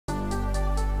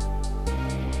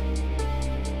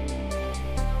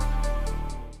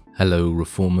Hello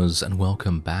Reformers and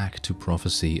welcome back to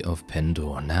Prophecy of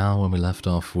Pendor. Now when we left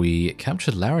off we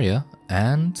captured Laria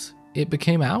and it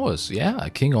became ours. Yeah,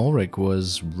 King Ulrich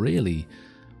was really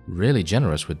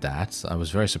generous with that. I was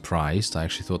very surprised. I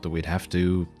actually thought that we'd have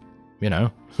to, we'd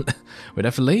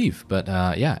have to leave. But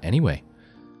yeah, anyway.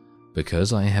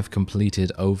 Because I have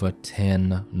completed over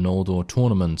 10 Noldor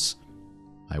tournaments,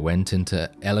 I went into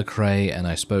Akari and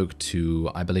I spoke to,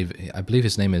 I believe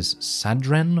his name is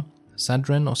Sadren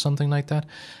or something like that,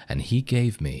 and he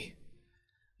gave me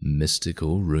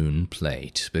mystical rune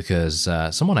plate because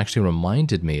someone actually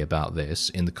reminded me about this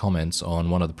in the comments on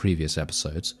one of the previous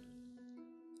episodes,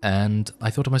 and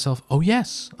I thought to myself, oh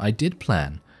yes, I did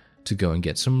plan to go and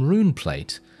get some rune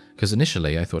plate, because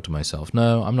initially I thought to myself,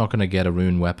 no, I'm not going to get a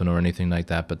rune weapon or anything like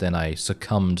that, but then I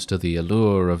succumbed to the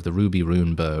allure of the ruby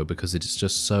rune bow because it is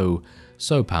just so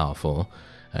powerful.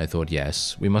 And I thought,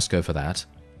 yes, we must go for that,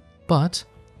 but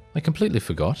I completely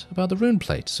forgot about the rune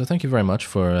plate, so thank you very much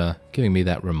for giving me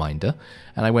that reminder.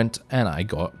 And I went and I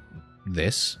got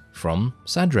this from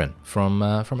Sadren, from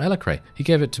Akari. He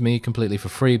gave it to me completely for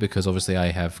free because obviously I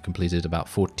have completed about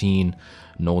 14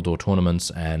 Noldor tournaments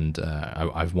and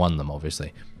I've won them,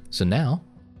 obviously. So now,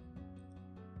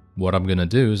 what I'm going to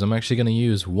do is I'm actually going to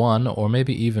use one or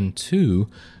maybe even two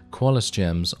Qualis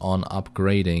gems on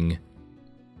upgrading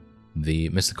the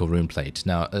mystical rune plate.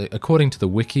 Now, according to the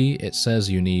wiki, it says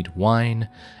you need wine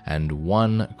and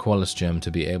one Qualis gem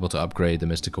to be able to upgrade the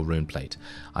mystical rune plate.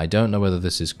 I don't know whether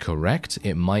this is correct.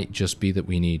 It might just be that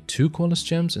we need two Qualis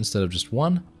gems instead of just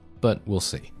one, but we'll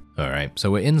see. Alright, so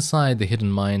we're inside the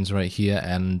hidden mines right here,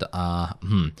 and now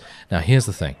here's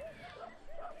the thing.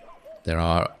 There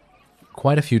are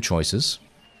quite a few choices.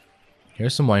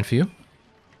 Here's some wine for you.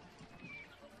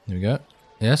 There we go.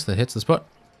 Yes, that hits the spot.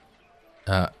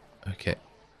 Okay.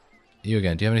 You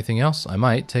again. Do you have anything else? I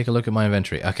might take a look at my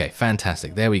inventory. Okay,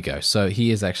 fantastic. There we go. So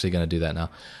he is actually going to do that now.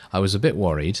 I was a bit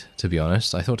worried, to be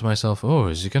honest. I thought to myself, oh,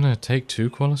 is he going to take two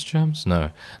Qualis gems?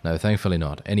 No, thankfully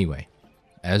not. Anyway,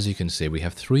 as you can see, we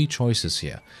have three choices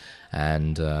here.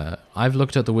 And I've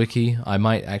looked at the wiki. I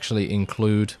might actually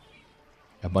include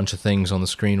a bunch of things on the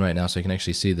screen right now so you can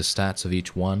actually see the stats of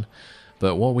each one.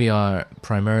 But what we are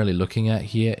primarily looking at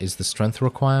here is the strength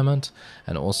requirement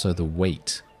and also the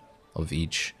weight of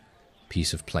each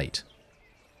piece of plate.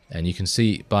 And you can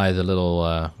see by the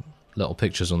little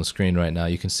pictures on the screen right now,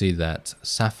 you can see that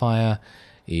sapphire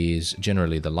is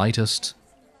generally the lightest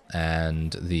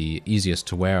and the easiest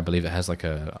to wear. I believe it has like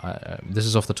this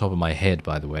is off the top of my head,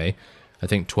 by the way, I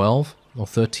think 12 or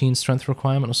 13 strength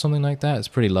requirement or something like that. It's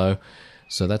pretty low.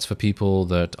 So that's for people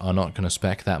that are not going to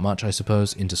spec that much, I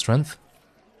suppose, into strength.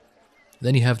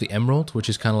 Then you have the emerald, which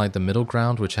is kind of like the middle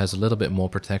ground, which has a little bit more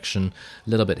protection, a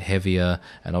little bit heavier,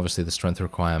 and obviously the strength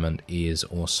requirement is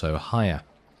also higher.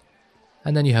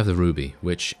 And then you have the ruby,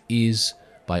 which is,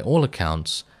 by all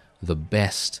accounts, the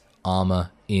best armor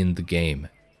in the game.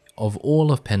 Of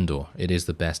all of Pendor, it is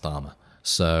the best armor.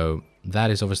 So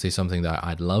that is obviously something that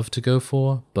I'd love to go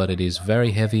for, but it is very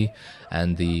heavy,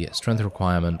 and the strength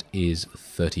requirement is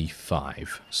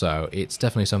 35. So it's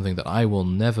definitely something that I will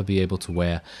never be able to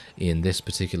wear in this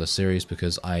particular series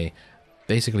because I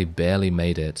basically barely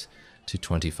made it to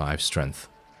 25 strength.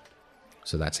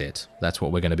 So that's it. That's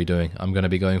what we're going to be doing. I'm going to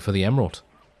be going for the emerald.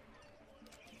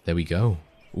 There we go.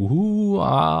 Ooh,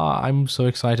 I'm so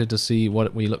excited to see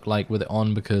what we look like with it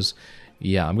on because,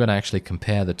 yeah, I'm going to actually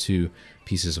compare the two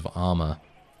pieces of armor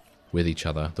with each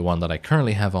other, the one that I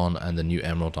currently have on and the new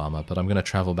emerald armor, but I'm going to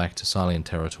travel back to Salian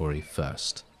territory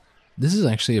first. This is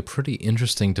actually a pretty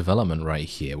interesting development right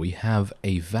here. We have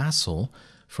a vassal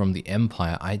from the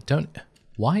Empire.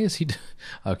 Why is he...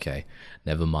 Okay,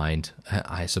 never mind.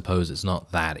 I suppose it's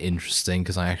not that interesting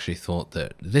because I actually thought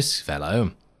that this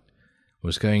fellow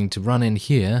was going to run in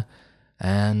here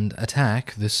and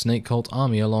attack this snake cult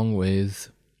army along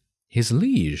with his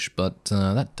liege, but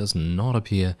that does not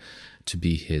appear to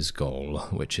be his goal,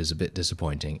 which is a bit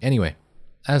disappointing. Anyway,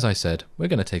 as I said, we're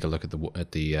going to take a look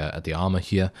at the armor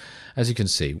here. As you can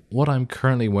see, what I'm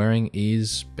currently wearing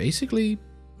is basically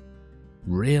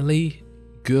really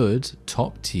good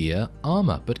top-tier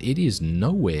armor, but it is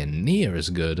nowhere near as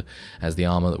good as the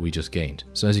armor that we just gained.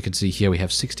 So as you can see here, we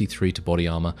have 63 to body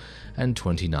armor and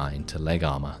 29 to leg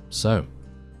armor. So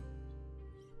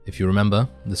if you remember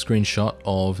the screenshot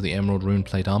of the Emerald Rune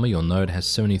Plate Armor, you'll know it has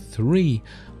 73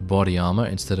 body armor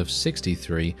instead of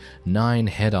 63, 9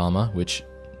 head armor, which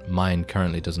mine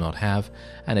currently does not have,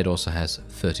 and it also has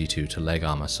 32 to leg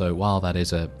armor. So while that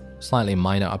is a slightly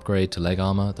minor upgrade to leg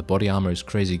armor, the body armor is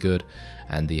crazy good,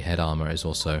 and the head armor is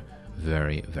also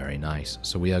very, very nice.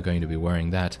 So we are going to be wearing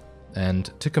that.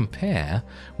 And to compare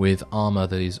with armor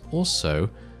that is also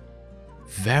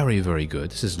Very, very good.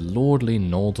 This is Lordly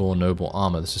Noldor Noble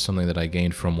Armor. This is something that I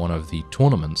gained from one of the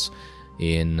tournaments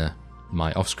in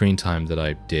my off-screen time that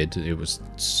I did. It was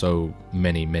so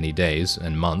many, many days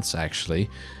and months, actually,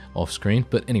 off-screen.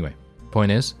 But anyway,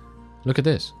 point is, look at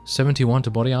this. 71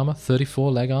 to body armor, 34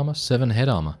 leg armor, 7 head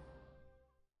armor.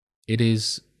 It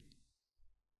is,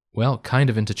 well, kind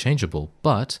of interchangeable,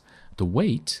 but the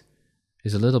weight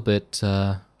is a little bit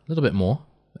more,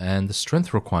 and the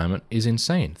strength requirement is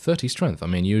insane. 30 strength. I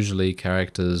mean, usually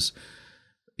characters,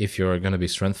 if you're going to be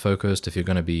strength focused, if you're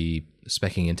going to be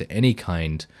speccing into any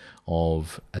kind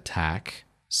of attack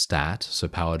stat, so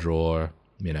power draw,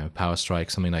 you know, power strike,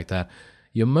 something like that,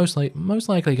 you're most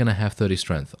likely going to have 30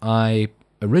 strength. I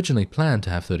originally planned to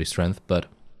have 30 strength, but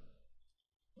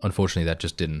unfortunately that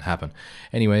just didn't happen.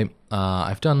 Anyway,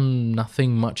 I've done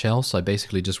nothing much else. I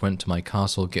basically just went to my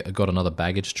castle, got another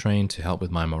baggage train to help with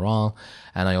my morale,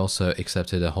 and I also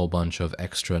accepted a whole bunch of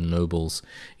extra nobles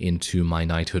into my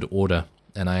knighthood order,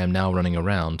 and I am now running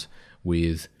around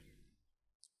with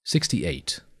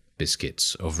 68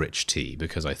 biscuits of rich tea,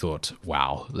 because I thought,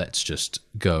 wow, let's just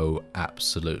go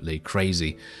absolutely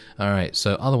crazy. Alright,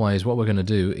 so otherwise what we're going to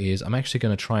do is I'm actually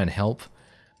going to try and help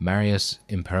Marius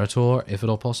Imperator, if at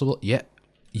all possible. Yeah,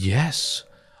 yes,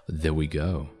 there we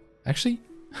go. Actually,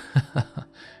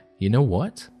 you know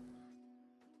what?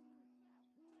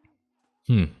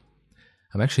 I'm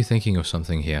actually thinking of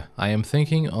something here. I am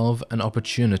thinking of an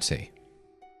opportunity.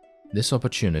 This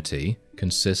opportunity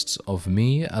consists of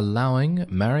me allowing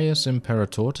Marius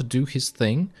Imperator to do his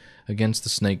thing against the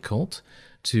Snake Cult,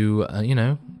 to, you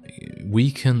know,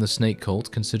 weaken the Snake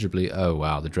Cult considerably. Oh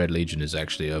wow, the Dread Legion is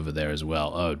actually over there as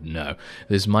well. Oh no,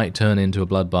 this might turn into a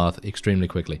bloodbath extremely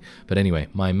quickly. But anyway,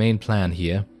 my main plan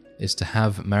here is to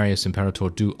have Marius Imperator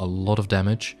do a lot of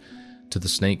damage to the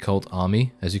Snake Cult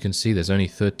army. As you can see, there's only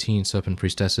 13 Serpent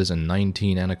Priestesses and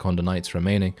 19 Anaconda Knights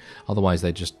remaining. Otherwise,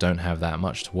 they just don't have that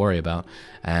much to worry about.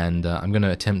 And I'm going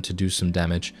to attempt to do some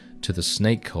damage to the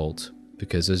Snake Cult,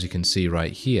 because as you can see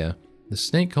right here, the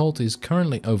Snake Cult is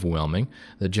currently overwhelming.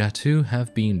 The Jatu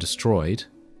have been destroyed.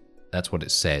 That's what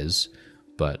it says.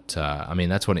 But, I mean,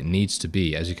 that's what it needs to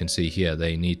be. As you can see here,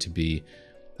 they need to be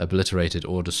obliterated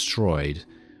or destroyed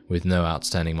with no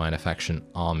outstanding minor faction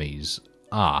armies.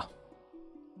 Ah.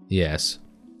 Yes.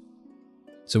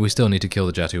 So we still need to kill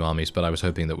the Jatu armies, but I was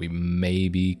hoping that we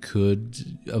maybe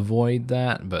could avoid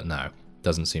that. But no,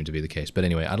 doesn't seem to be the case. But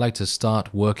anyway, I'd like to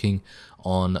start working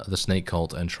on the Snake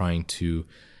Cult and trying to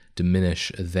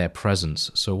diminish their presence.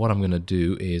 So what I'm going to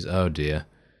do is, oh dear.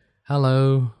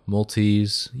 Hello,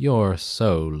 Maltese. You're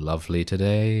so lovely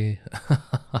today.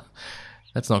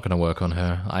 That's not going to work on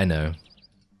her. I know.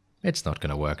 It's not going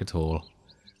to work at all.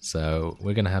 So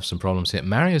we're going to have some problems here.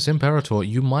 Marius Imperator,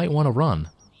 you might want to run.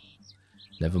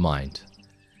 Never mind.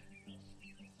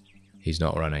 He's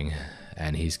not running,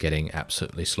 and he's getting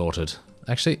absolutely slaughtered.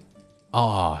 Actually,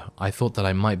 I thought that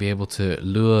I might be able to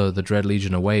lure the Dread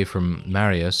Legion away from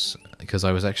Marius, because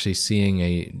I was actually seeing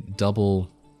a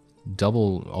double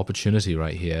opportunity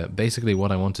right here. Basically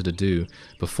what I wanted to do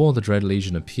before the Dread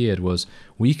Legion appeared was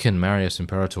weaken Marius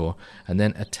Imperator and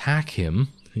then attack him.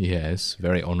 Yes,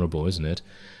 very honorable, isn't it?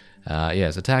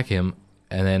 Yes, attack him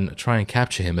and then try and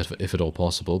capture him if at all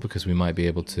possible, because we might be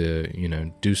able to, you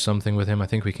know, do something with him. I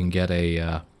think we can get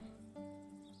a,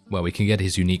 well, we can get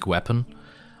his unique weapon.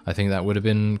 I think that would have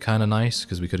been kind of nice,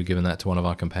 because we could have given that to one of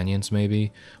our companions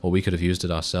maybe, or we could have used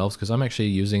it ourselves, because I'm actually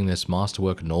using this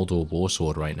Masterwork Noldor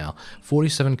Warsword right now.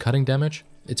 47 cutting damage,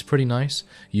 it's pretty nice.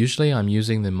 Usually I'm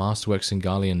using the Masterwork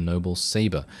Singalian Noble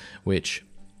Saber, which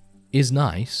is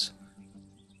nice,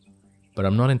 but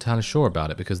I'm not entirely sure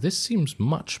about it, because this seems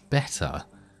much better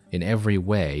in every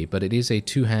way, but it is a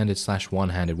two-handed /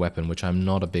 one-handed weapon, which I'm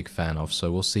not a big fan of, so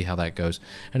we'll see how that goes.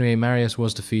 Anyway, Marius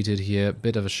was defeated here,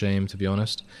 bit of a shame to be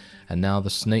honest, and now the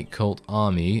Snake Cult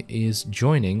army is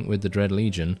joining with the Dread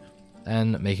Legion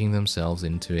and making themselves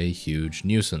into a huge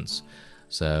nuisance.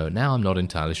 So now I'm not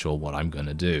entirely sure what I'm going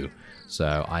to do.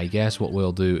 So I guess what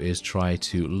we'll do is try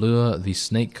to lure the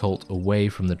Snake Cult away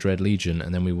from the Dread Legion,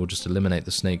 and then we will just eliminate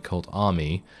the Snake Cult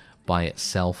army by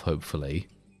itself, hopefully.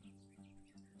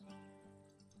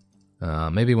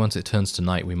 Maybe once it turns to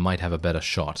night we might have a better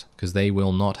shot, because they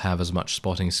will not have as much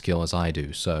spotting skill as I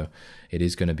do, so it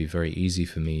is going to be very easy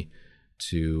for me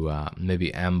to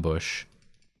maybe ambush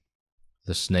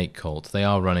the Snake Cult. They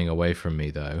are running away from me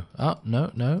though. Oh,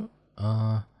 no.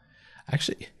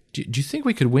 Actually, do you think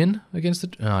we could win against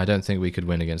the... No, I don't think we could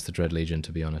win against the Dread Legion,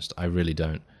 to be honest. I really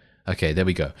don't. Okay, there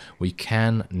we go. We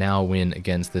can now win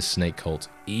against this Snake Cult.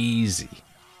 Easy.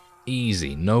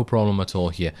 Easy. No problem at all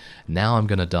here. Now I'm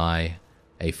going to die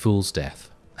a fool's death.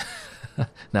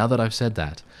 Now that I've said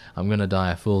that, I'm going to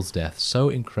die a fool's death so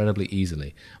incredibly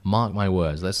easily. Mark my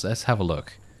words. Let's have a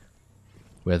look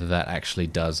whether that actually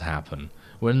does happen.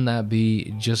 Wouldn't that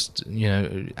be just, you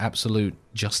know, absolute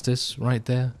justice right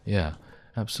there? Yeah,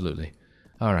 absolutely.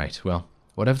 Alright, well,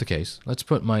 whatever the case, let's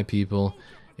put my people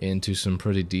into some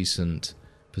pretty decent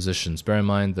positions. Bear in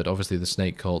mind that obviously the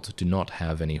snake cult do not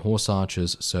have any horse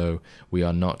archers, so we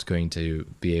are not going to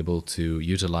be able to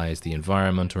utilize the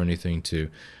environment or anything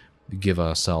to give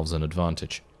ourselves an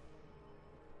advantage.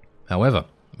 However,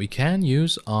 we can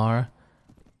use our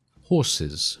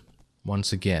horses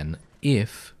once again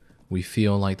if we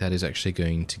feel like that is actually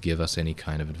going to give us any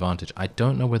kind of advantage. I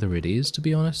don't know whether it is, to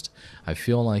be honest. I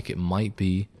feel like it might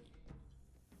be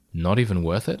not even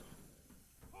worth it,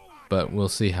 but we'll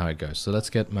see how it goes. So let's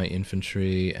get my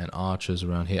infantry and archers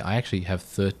around here. I actually have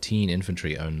 13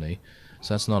 infantry only,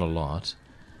 so that's not a lot.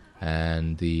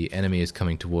 And the enemy is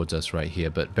coming towards us right here,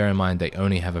 but bear in mind they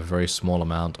only have a very small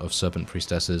amount of Serpent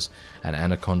Priestesses and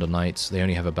Anaconda Knights. They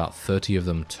only have about 30 of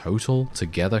them total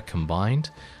together combined,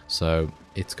 so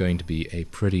it's going to be a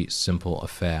pretty simple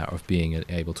affair of being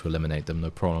able to eliminate them,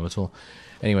 no problem at all.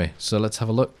 Anyway, so let's have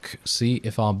a look, see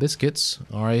if our biscuits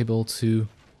are able to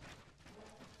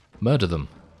murder them.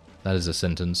 That is a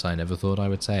sentence I never thought I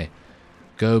would say.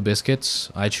 Go,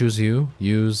 biscuits, I choose you.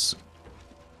 Use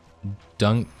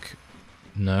dunk.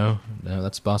 No,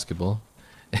 that's basketball.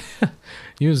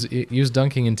 use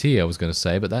dunking in tea, I was going to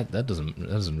say, but that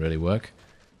doesn't really work.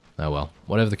 Oh well,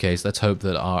 whatever the case, let's hope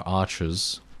that our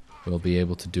archers will be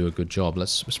able to do a good job.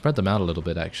 Let's spread them out a little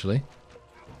bit, actually.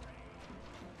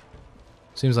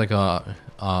 Seems like our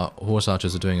horse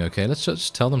archers are doing okay. Let's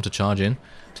just tell them to charge in.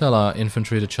 Tell our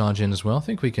infantry to charge in as well. I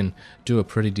think we can do a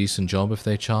pretty decent job if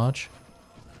they charge.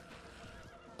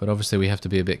 But obviously we have to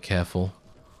be a bit careful.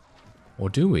 Or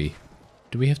do we?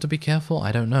 Do we have to be careful?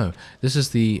 I don't know. This is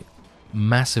the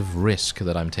massive risk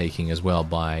that I'm taking as well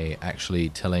by actually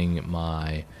telling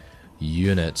my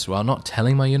units, well, not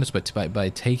telling my units, but by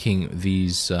taking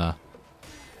these,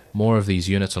 more of these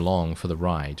units along for the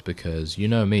ride, because you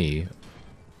know me,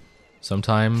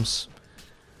 sometimes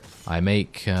I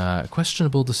make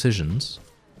questionable decisions,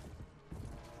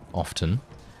 often.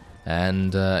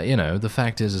 And, you know, the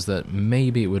fact is that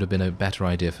maybe it would have been a better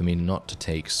idea for me not to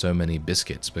take so many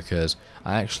biscuits, because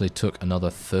I actually took another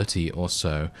 30 or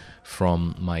so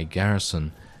from my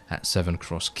garrison at Seven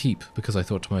Cross Keep, because I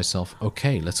thought to myself,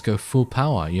 okay, let's go full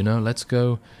power, you know, let's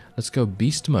go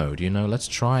beast mode, you know, let's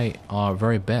try our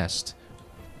very best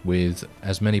with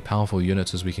as many powerful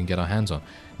units as we can get our hands on.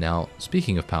 Now,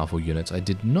 speaking of powerful units, I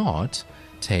did not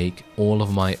take all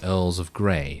of my Earls of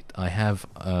Grey. I have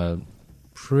a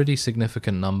pretty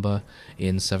significant number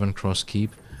in Seven Cross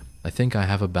Keep. I think I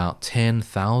have about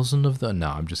 10,000 of them. No,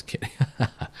 I'm just kidding.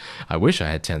 I wish I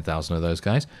had 10,000 of those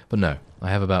guys, but no. I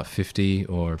have about 50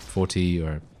 or 40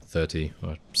 or 30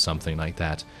 or something like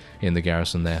that in the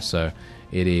garrison there, so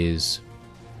it is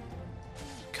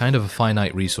kind of a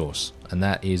finite resource, and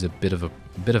that is a bit of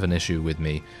an issue with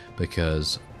me,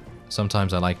 because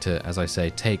sometimes I like to, as I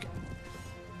say, take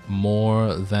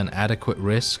more than adequate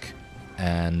risk,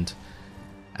 and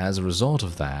as a result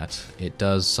of that, it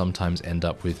does sometimes end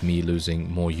up with me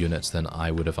losing more units than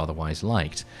I would have otherwise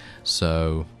liked.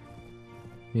 So,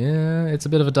 yeah, it's a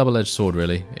bit of a double-edged sword,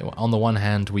 really. On the one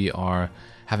hand, we are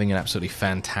having an absolutely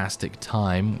fantastic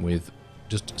time with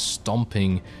just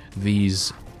stomping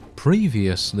these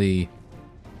previously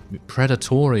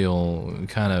predatorial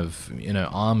kind of, you know,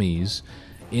 armies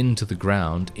into the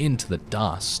ground, into the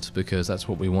dust, because that's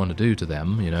what we want to do to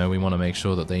them, you know. We want to make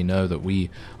sure that they know that we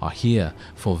are here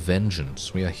for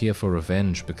vengeance. We are here for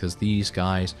revenge, because these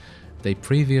guys, they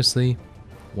previously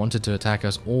wanted to attack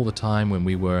us all the time when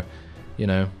we were, you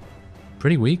know,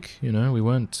 pretty weak, you know. We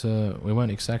weren't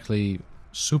exactly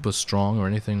super strong or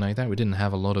anything like that. We didn't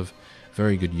have a lot of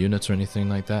very good units or anything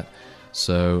like that.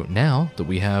 So now that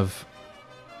we have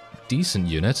decent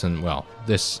units, and well,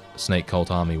 this snake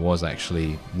cult army was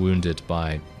actually wounded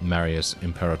by Marius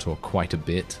Imperator quite a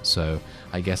bit, so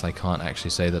I guess I can't actually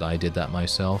say that I did that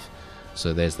myself,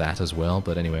 so there's that as well.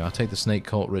 But anyway, I'll take the snake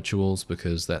cult rituals,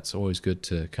 because that's always good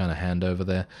to kind of hand over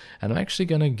there, and I'm actually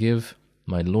going to give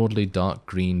my lordly dark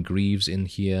green greaves in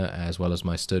here, as well as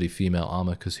my sturdy female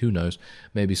armor, because who knows,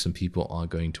 maybe some people are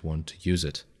going to want to use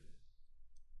it.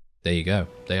 There you go,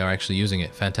 they are actually using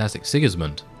it. Fantastic.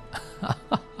 Sigismund.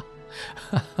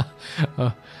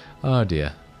 Oh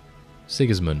dear.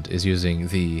 Sigismund is using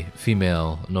the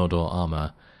female Nordor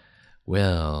armor.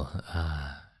 Well,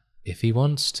 if he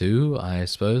wants to, I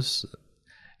suppose.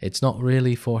 It's not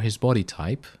really for his body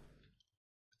type,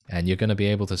 and you're going to be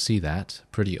able to see that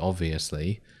pretty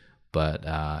obviously, But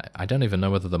I don't even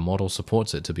know whether the model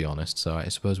supports it, to be honest, so I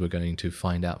suppose we're going to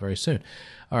find out very soon.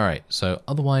 Alright, so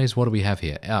otherwise, what do we have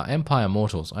here? Our Empire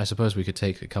Mortals. I suppose we could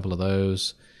take a couple of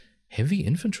those. Heavy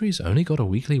Infantry's only got a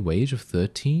weekly wage of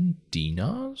 13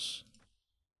 dinars?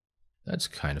 That's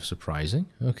kind of surprising.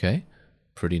 Okay,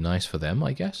 pretty nice for them,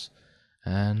 I guess.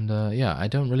 And yeah, I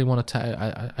don't really want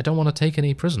to. I don't want to take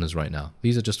any prisoners right now.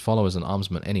 These are just followers and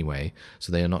armsmen anyway,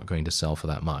 so they are not going to sell for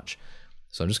that much.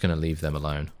 So I'm just going to leave them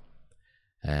alone.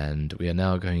 And we are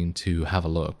now going to have a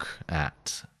look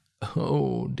at.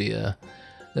 Oh dear,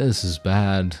 this is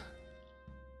bad.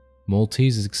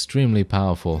 Maltese is extremely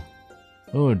powerful.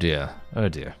 Oh dear, oh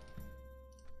dear.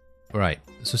 Right,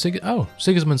 so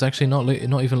Sigismund's actually not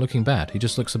even looking bad. He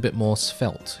just looks a bit more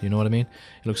svelte. You know what I mean?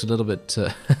 He looks a little bit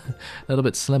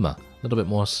slimmer, a little bit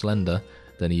more slender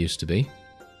than he used to be.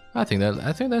 I think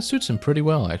that suits him pretty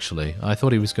well, actually. I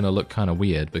thought he was going to look kind of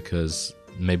weird because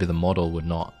maybe the model would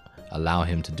not allow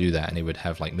him to do that, and he would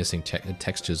have like missing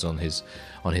textures on his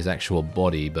actual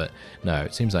body. But no,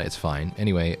 it seems like it's fine.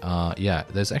 Anyway, yeah,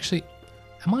 there's actually.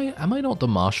 Am I not the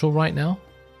marshal right now?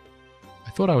 I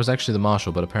thought I was actually the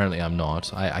marshal, but apparently I'm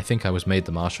not. I think I was made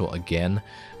the marshal again,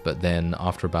 but then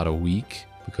after about a week,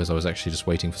 because I was actually just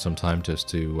waiting for some time just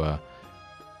to,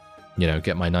 you know,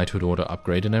 get my knighthood order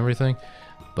upgraded and everything.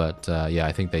 But yeah,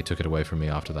 I think they took it away from me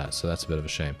after that, so that's a bit of a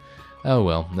shame. Oh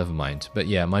well, never mind. But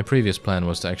yeah, my previous plan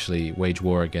was to actually wage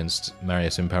war against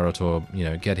Marius Imperator, you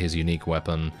know, get his unique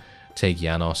weapon, take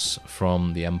Janos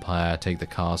from the Empire, take the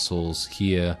castles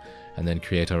here, and then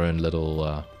create our own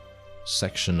little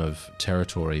section of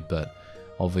territory. But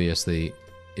obviously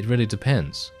it really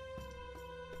depends.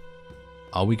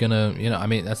 Are we gonna, you know, I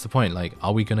mean, that's the point, like,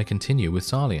 are we gonna continue with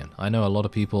Sarlian? I know a lot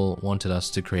of people wanted us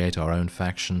to create our own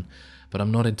faction, but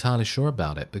I'm not entirely sure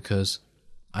about it, because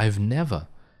I've never,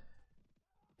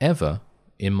 ever,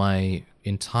 in my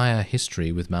entire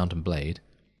history with Mount and Blade,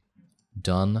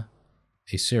 done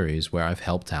a series where I've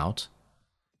helped out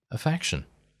a faction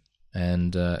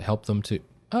and helped them to...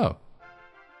 Oh.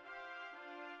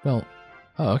 Well,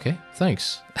 oh, okay,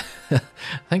 thanks.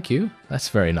 Thank you. That's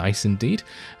very nice indeed.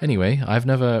 Anyway, I've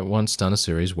never once done a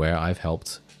series where I've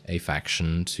helped a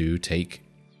faction to take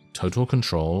total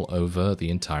control over the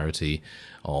entirety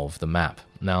of the map.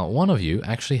 Now, one of you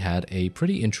actually had a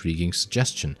pretty intriguing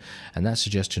suggestion, and that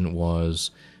suggestion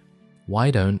was, why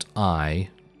don't I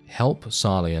help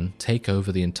Sarlian take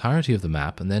over the entirety of the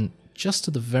map, and then just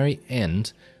to the very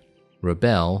end,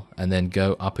 rebel, and then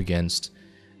go up against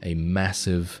a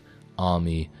massive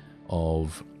army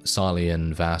of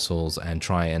Sarlian vassals and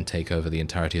try and take over the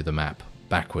entirety of the map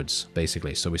backwards,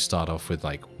 basically. So we start off with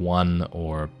like one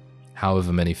or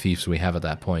however many fiefs we have at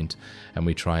that point, and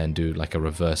we try and do like a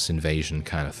reverse invasion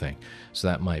kind of thing. So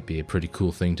that might be a pretty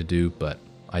cool thing to do, but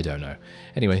I don't know.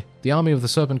 Anyway, the army of the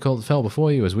Serpent Cult fell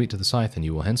before you as wheat to the scythe, and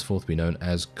you will henceforth be known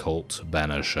as Cult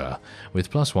Banisher,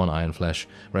 with +1 iron flesh,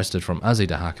 wrested from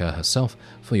Azidahaka herself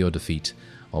for your defeat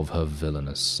of her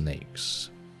villainous snakes.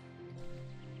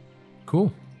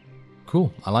 Cool.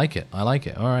 Cool. I like it. I like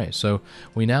it. Alright, so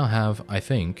we now have, I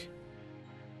think,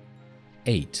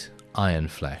 8 iron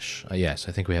flesh. Yes,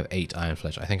 I think we have 8 iron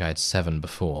flesh. I think I had 7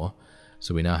 before,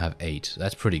 so we now have 8.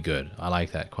 That's pretty good. I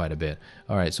like that quite a bit.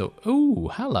 Alright, so, ooh,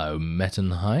 hello,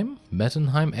 Mettenheim.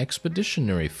 Mettenheim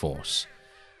Expeditionary Force.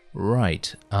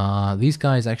 Right, these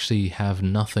guys actually have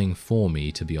nothing for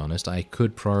me, to be honest. I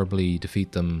could probably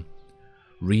defeat them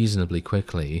reasonably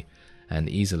quickly and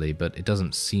easily, but it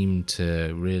doesn't seem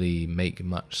to really make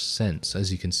much sense.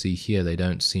 As you can see here, they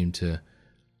don't seem to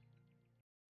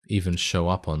even show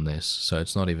up on this, so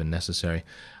it's not even necessary.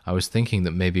 I was thinking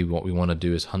that maybe what we want to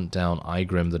do is hunt down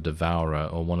Igrim the Devourer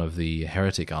or one of the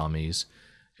heretic armies,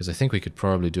 because I think we could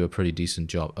probably do a pretty decent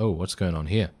job. Oh, what's going on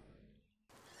here?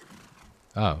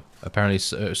 Oh, apparently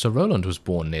Sir Roland was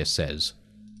born near Sez.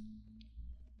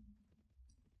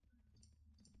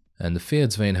 And the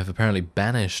Fyrdsvain have apparently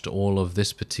banished all of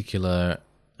this particular...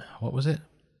 what was it?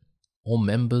 All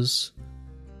members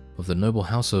of the noble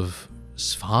house of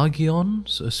Sfargion?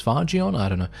 Sfargion? I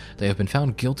don't know. They have been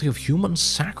found guilty of human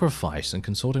sacrifice and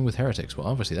consorting with heretics. Well,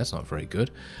 obviously that's not very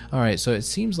good. Alright, so it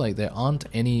seems like there aren't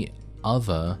any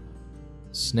other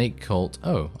snake cult...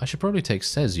 Oh, I should probably take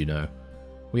Sez, you know.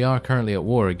 We are currently at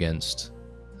war against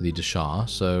the Deshar,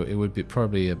 so it would be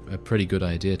probably a pretty good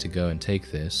idea to go and take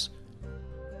this.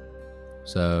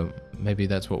 So maybe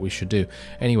that's what we should do.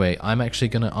 Anyway, I'm actually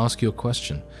going to ask you a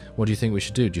question. What do you think we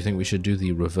should do? Do you think we should do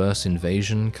the reverse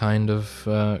invasion kind of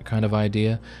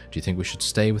idea? Do you think we should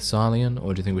stay with Sarlian,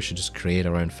 or do you think we should just create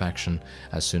our own faction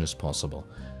as soon as possible?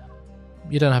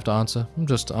 You don't have to answer. I'm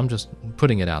just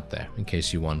putting it out there in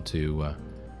case you want to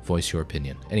voice your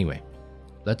opinion. Anyway,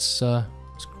 let's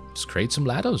create some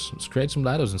ladders. Let's create some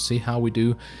ladders and see how we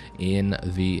do in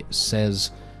the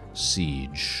Sez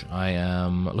Siege. I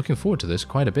am looking forward to this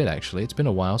quite a bit, actually. It's been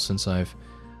a while since I've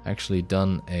actually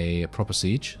done a proper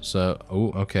siege. So,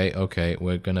 okay,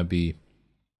 we're going to be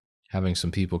having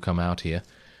some people come out here.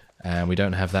 And we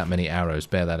don't have that many arrows,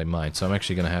 bear that in mind. So I'm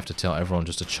actually going to have to tell everyone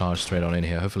just to charge straight on in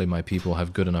here. Hopefully my people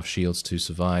have good enough shields to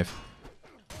survive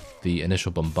the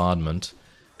initial bombardment.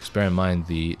 Because bear in mind,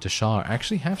 the Dashar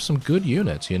actually have some good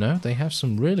units, you know? They have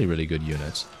some really, really good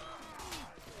units.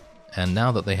 And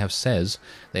now that they have Sez,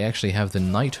 they actually have the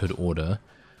knighthood order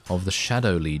of the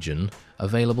Shadow Legion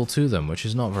available to them, which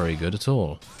is not very good at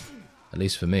all. At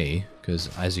least for me, because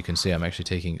as you can see, I'm actually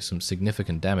taking some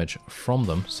significant damage from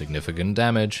them. Significant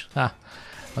damage! Ha!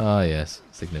 Oh yes,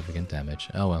 significant damage.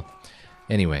 Oh well.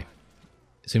 Anyway,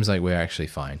 it seems like we're actually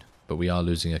fine, but we are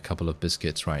losing a couple of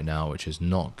biscuits right now, which is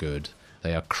not good.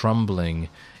 They are crumbling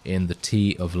in the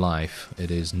tea of life.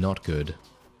 It is not good.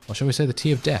 Or shall we say the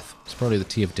tea of death? It's probably the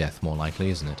tea of death, more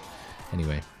likely, isn't it?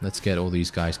 Anyway, let's get all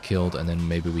these guys killed, and then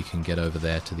maybe we can get over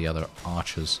there to the other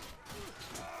archers.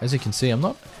 As you can see, I'm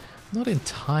not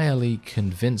entirely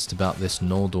convinced about this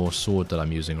Noldor sword that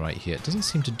I'm using right here. It doesn't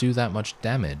seem to do that much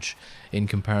damage in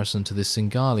comparison to this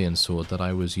Singalian sword that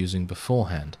I was using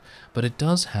beforehand. But it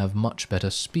does have much better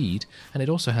speed, and it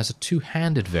also has a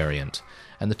two-handed variant.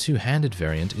 And the two-handed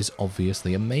variant is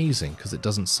obviously amazing, because it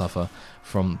doesn't suffer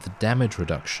from the damage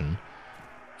reduction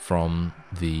from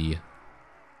the,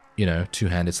 you know,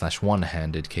 two-handed /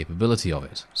 one-handed capability of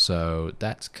it. So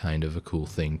that's kind of a cool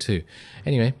thing too.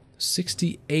 Anyway,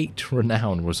 68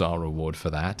 renown was our reward for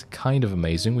that. Kind of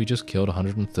amazing. We just killed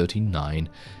 139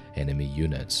 enemy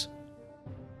units.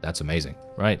 That's amazing.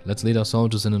 Right, let's lead our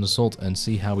soldiers in an assault and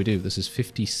see how we do. This is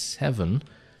 57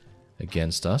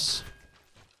 against us.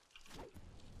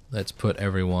 Let's put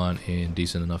everyone in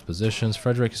decent enough positions.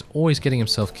 Frederick is always getting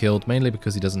himself killed, mainly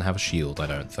because he doesn't have a shield, I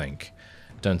don't think.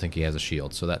 Don't think he has a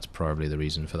shield, so that's probably the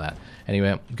reason for that. Anyway,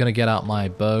 I'm going to get out my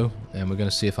bow, and we're going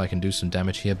to see if I can do some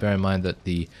damage here. Bear in mind that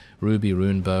the Ruby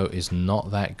Rune bow is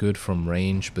not that good from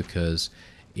range because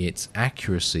its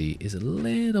accuracy is a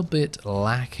little bit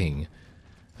lacking.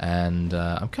 And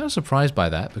I'm kind of surprised by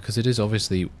that, because it is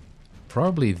obviously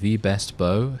probably the best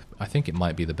bow. I think it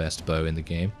might be the best bow in the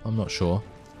game. I'm not sure.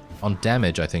 On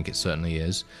damage, I think it certainly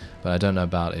is, but I don't know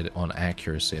about it on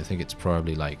accuracy. I think it's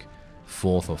probably like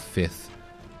 4th or 5th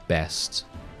best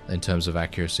in terms of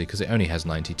accuracy, because it only has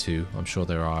 92. I'm sure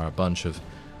there are a bunch of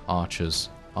archers.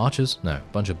 Archers? No, a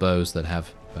bunch of bows that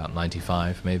have about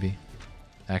 95, maybe,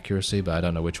 accuracy, but I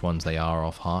don't know which ones they are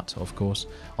off heart, of course.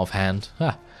 Offhand.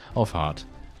 Ha! Off heart.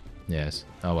 Yes.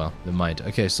 Oh well, never mind.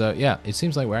 Okay, so yeah, it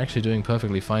seems like we're actually doing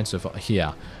perfectly fine so far.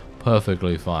 Yeah.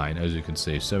 Perfectly fine, as you can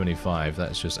see. 75,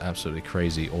 that's just absolutely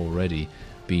crazy, already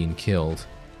being killed.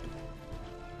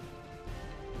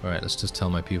 Alright, let's just tell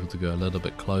my people to go a little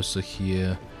bit closer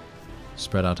here.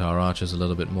 Spread out our archers a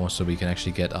little bit more so we can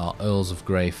actually get our Earls of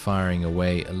Grey firing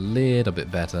away a little bit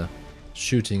better,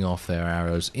 shooting off their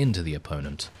arrows into the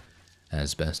opponent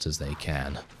as best as they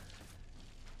can.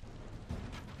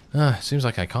 Seems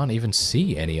like I can't even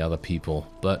see any other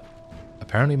people, but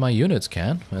apparently my units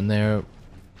can, and they're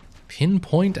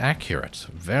pinpoint accurate.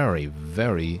 Very,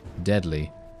 very deadly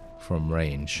from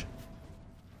range.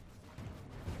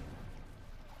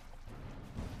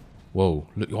 Whoa,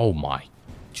 look, oh my.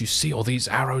 Do you see all these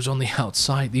arrows on the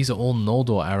outside? These are all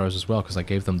Noldor arrows as well, because I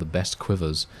gave them the best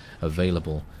quivers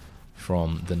available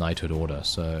from the Knighthood Order,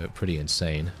 so pretty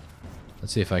insane.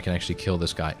 Let's see if I can actually kill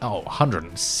this guy. Oh,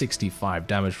 165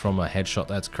 damage from a headshot.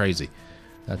 That's crazy.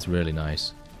 That's really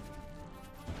nice.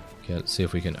 Okay, let's see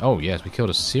if we can... Oh, yes, we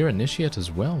killed a Seer Initiate as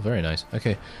well. Very nice.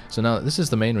 Okay, so now this is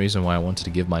the main reason why I wanted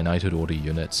to give my Knighthood Order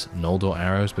units Noldor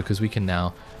arrows, because we can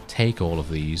now take all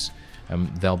of these, and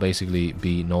they'll basically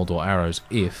be Noldor arrows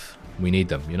if we need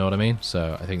them. You know what I mean?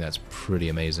 So I think that's pretty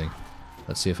amazing.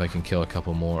 Let's see if I can kill a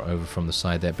couple more over from the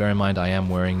side there. Bear in mind, I am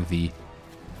wearing the...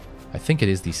 I think it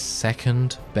is the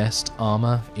second best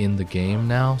armor in the game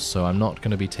now, so I'm not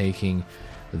going to be taking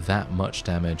that much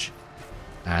damage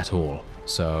at all.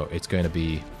 So it's going to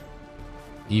be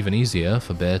even easier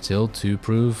for Beartilde to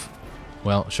prove,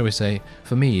 well, shall we say,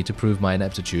 for me to prove my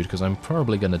ineptitude, because I'm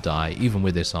probably going to die even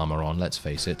with this armor on, let's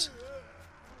face it.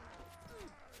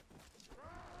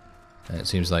 And it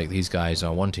seems like these guys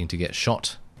are wanting to get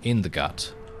shot in the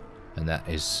gut, and that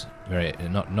is very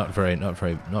not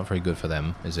very good for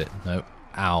them, is it? No.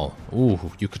 Ow.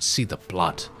 Ooh, you could see the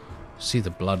blood. See the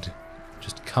blood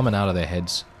just coming out of their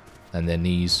heads and their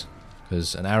knees.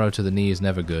 Because an arrow to the knee is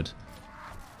never good.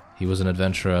 He was an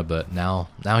adventurer, but now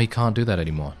he can't do that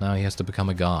anymore. Now he has to become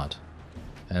a guard.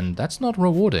 And that's not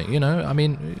rewarding, you know? I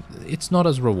mean, it's not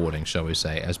as rewarding, shall we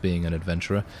say, as being an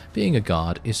adventurer. Being a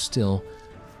guard is still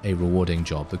a rewarding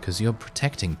job because you're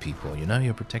protecting people, you know?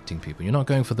 You're protecting people. You're not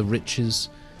going for the riches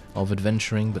of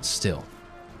adventuring, but still.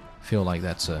 I feel like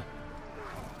that's a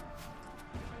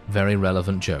very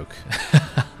relevant joke.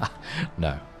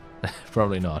 No,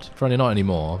 probably not. Probably not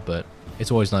anymore, but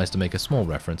it's always nice to make a small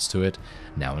reference to it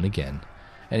now and again.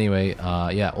 Anyway,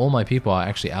 yeah, all my people are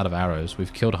actually out of arrows.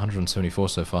 We've killed 174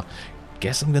 so far.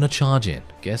 Guess I'm going to charge in.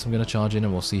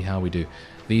 And we'll see how we do.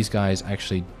 These guys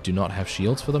actually do not have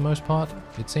shields for the most part,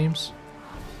 it seems.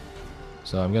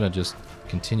 So I'm going to just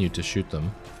continue to shoot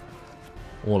them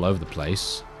all over the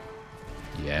place.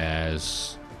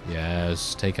 Yes.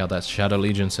 Yes. Take out that Shadow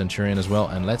Legion Centurion as well.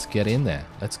 And let's get in there.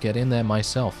 Let's get in there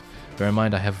myself. Bear in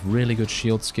mind I have really good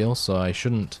shield skill, so I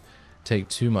shouldn't take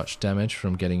too much damage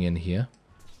from getting in here.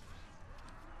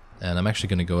 And I'm actually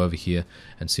going to go over here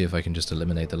and see if I can just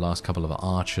eliminate the last couple of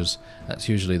archers. That's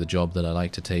usually the job that I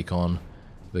like to take on,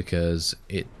 because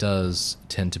it does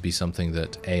tend to be something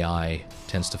that AI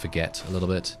tends to forget a little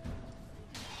bit.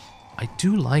 I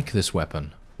do like this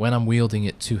weapon. When I'm wielding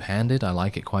it two-handed, I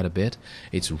like it quite a bit.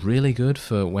 It's really good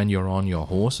for when you're on your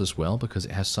horse as well, because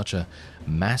it has such a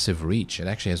massive reach. It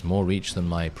actually has more reach than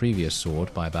my previous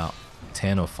sword by about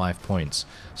 10 or 5 points.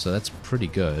 So that's pretty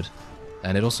good.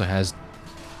 And it also has,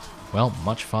 well,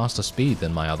 much faster speed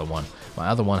than my other one. My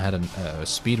other one had a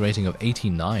speed rating of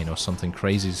 89 or something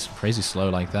crazy slow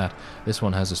like that. This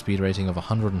one has a speed rating of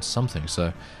 100 and something,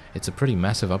 so it's a pretty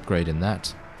massive upgrade in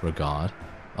that regard.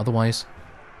 Otherwise,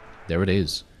 there it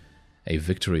is. A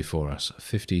victory for us.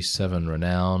 57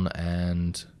 renown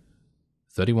and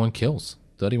 31 kills.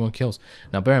 31 kills.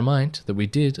 Now bear in mind that we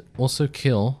did also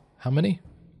kill, how many?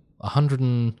 100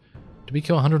 and... Did we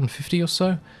kill 150 or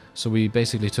so? So we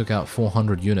basically took out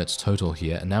 400 units total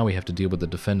here, and now we have to deal with the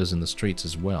defenders in the streets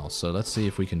as well. So let's see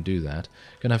if we can do that.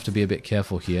 Gonna have to be a bit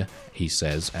careful here, he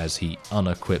says, as he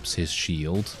unequips his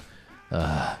shield.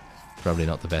 Probably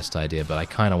not the best idea, but I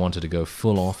kind of wanted to go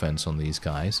full offense on these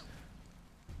guys.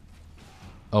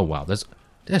 Oh wow, there's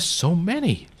so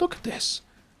many! Look at this!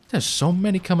 There's so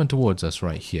many coming towards us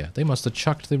right here. They must have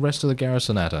chucked the rest of the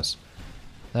garrison at us.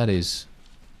 That is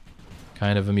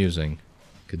kind of amusing,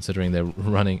 considering they're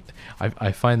running...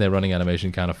 I find their running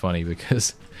animation kind of funny,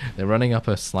 because they're running up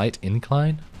a slight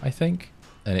incline, I think,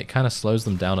 and it kind of slows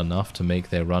them down enough to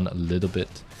make their run a little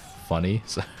bit funny,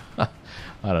 so I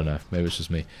don't know, maybe it's just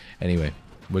me. Anyway,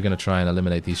 we're going to try and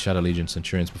eliminate these Shadow Legion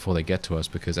Centurions before they get to us,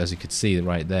 because as you can see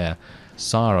right there,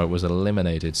 Sara was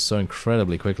eliminated so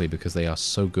incredibly quickly because they are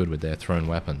so good with their thrown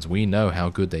weapons. We know how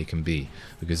good they can be,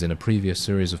 because in a previous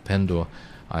series of Pendor,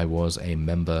 I was a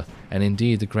member, and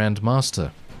indeed the Grand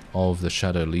Master of the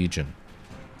Shadow Legion.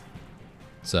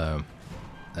 So,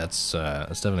 that's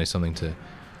definitely something to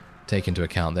take into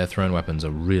account. Their thrown weapons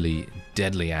are really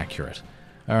deadly accurate.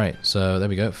 Alright, so there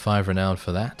we go, 5 renown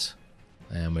for that.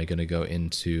 And we're going to go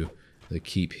into the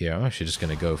keep here. I'm actually just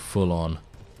going to go full on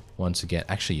once again.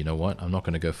 Actually, you know what? I'm not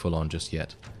going to go full on just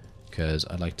yet, because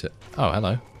I'd like to... Oh,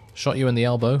 hello. Shot you in the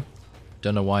elbow.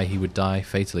 Don't know why he would die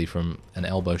fatally from an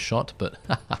elbow shot, but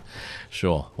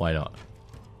sure, why not?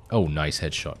 Oh, nice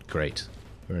headshot. Great.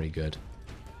 Very good.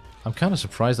 I'm kind of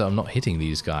surprised that I'm not hitting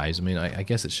these guys. I mean, I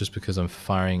guess it's just because I'm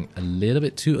firing a little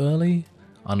bit too early,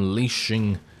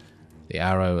 unleashing the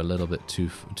arrow a little bit too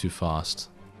fast.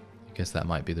 I guess that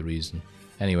might be the reason.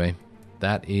 Anyway,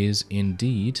 that is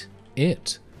indeed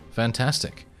it.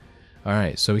 Fantastic.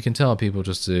 Alright, so we can tell people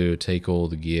just to take all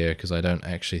the gear, because I don't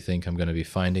actually think I'm going to be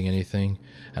finding anything.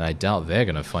 And I doubt they're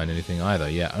going to find anything either.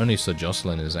 Yeah, only Sir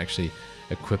Jocelyn is actually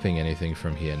equipping anything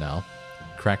from here now.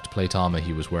 Cracked plate armor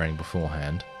he was wearing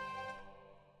beforehand.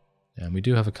 And we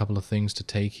do have a couple of things to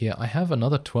take here. I have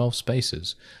another 12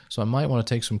 spaces, so I might want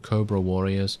to take some Cobra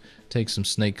Warriors, take some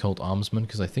Snake Cult Armsmen,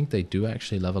 because I think they do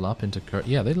actually level up into...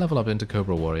 Yeah, they level up into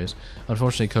Cobra Warriors.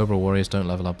 Unfortunately, Cobra Warriors don't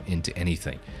level up into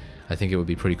anything. I think it would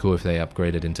be pretty cool if they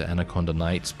upgraded into Anaconda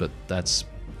Knights, but that's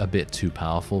a bit too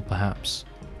powerful, perhaps.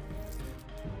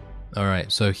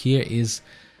 Alright, so here is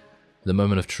the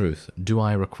moment of truth. Do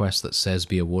I request that Cez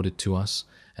be awarded to us,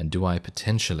 and do I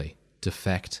potentially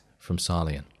defect from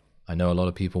Sarlian? I know a lot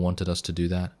of people wanted us to do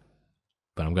that,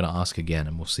 but I'm going to ask again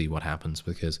and we'll see what happens,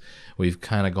 because we've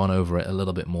kind of gone over it a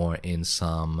little bit more in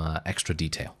some extra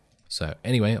detail. So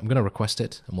anyway, I'm going to request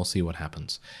it and we'll see what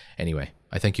happens. Anyway,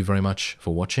 I thank you very much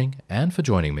for watching and for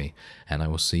joining me, and I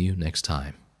will see you next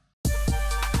time.